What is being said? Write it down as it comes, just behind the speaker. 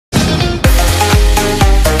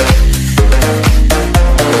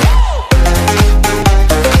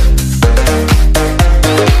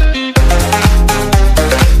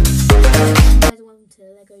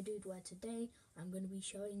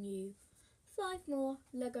5 more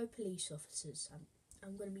Lego police officers.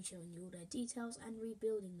 I'm going to be showing you all their details and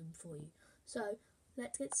rebuilding them for you. So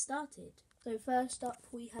let's get started. So first up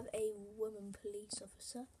we have a woman police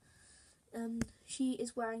officer. She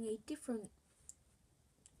is wearing a different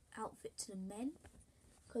outfit to the men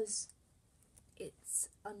because it's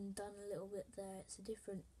undone a little bit there. It's a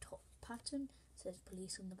different top pattern. It says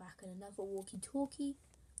police on the back and another walkie-talkie,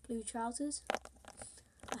 blue trousers,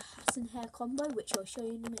 a hat and hair combo which I'll show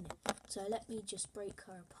you in a minute. So let me just break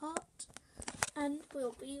her apart and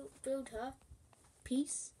we'll build her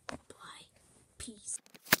piece by piece.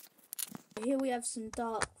 Here we have some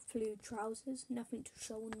dark blue trousers, nothing to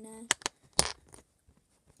show on there.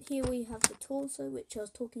 Here we have the torso, which I was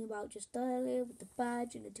talking about just earlier, with the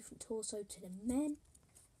badge and a different torso to the men.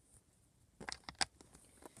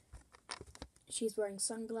 She's wearing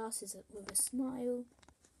sunglasses with a smile,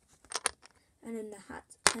 and then the hat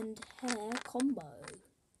and hair combo.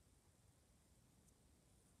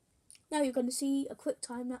 Now you're going to see a quick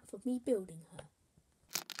time lapse of me building her.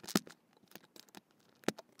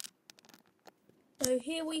 So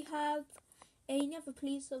here we have another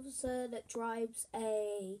police officer that drives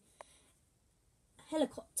a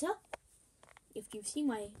helicopter. If you've seen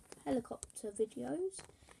my helicopter videos,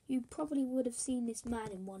 you probably would have seen this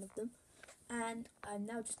man in one of them. And I'm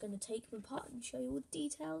now just going to take him apart and show you all the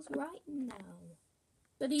details right now.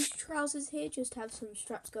 So these trousers here just have some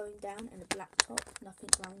straps going down and a black top, nothing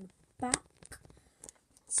around the back.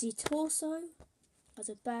 The torso has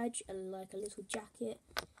a badge and like a little jacket,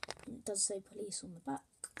 and it does say police on the back.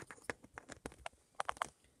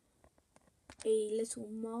 A little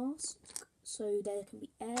mask so there can be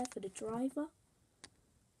air for the driver.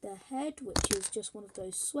 The head, which is just one of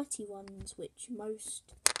those sweaty ones which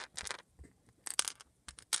most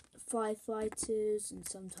firefighters and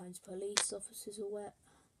sometimes police officers will wear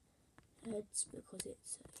heads because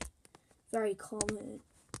it's a very common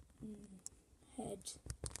head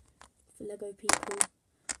for Lego people.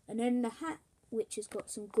 And then the hat, which has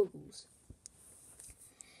got some goggles.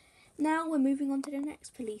 Now we're moving on to the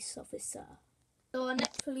next police officer. So our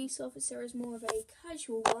next police officer is more of a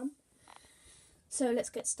casual one. So let's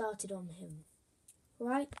get started on him.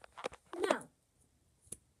 Right now,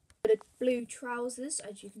 the blue trousers,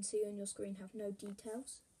 as you can see on your screen, have no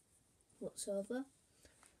details whatsoever.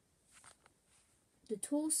 The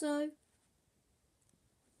torso,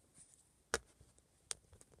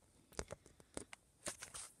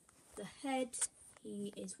 the head,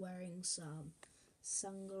 he is wearing some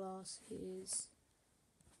sunglasses.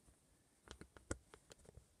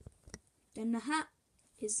 Then the hat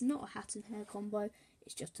is not a hat and hair combo,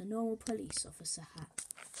 it's just a normal police officer hat.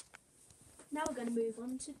 Now we're going to move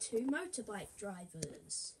on to 2 motorbike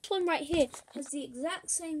drivers. This one right here has the exact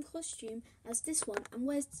same costume as this one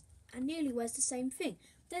and nearly wears the same thing.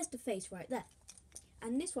 There's the face right there.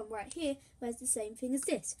 And this one right here wears the same thing as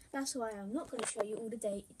this. That's why I'm not going to show you all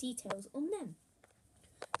the details on them.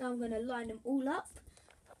 Now I'm going to line them all up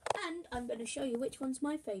and I'm going to show you which one's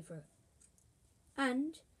my favourite.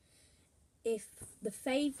 And if the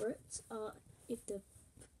favourites are,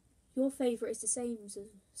 your favourite is the same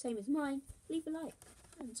as mine, leave a like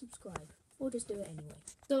and subscribe, or just do it anyway.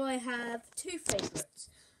 So I have 2 favourites,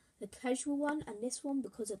 the casual one and this one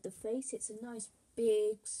because of the face. It's a nice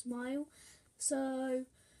big smile. So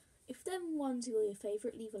if them ones are your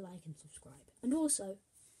favourite, leave a like and subscribe. And also,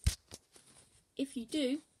 if you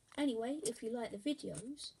do, anyway, if you like the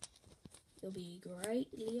videos, it'll be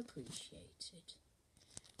greatly appreciated.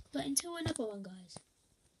 But until another one, guys,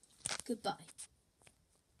 goodbye.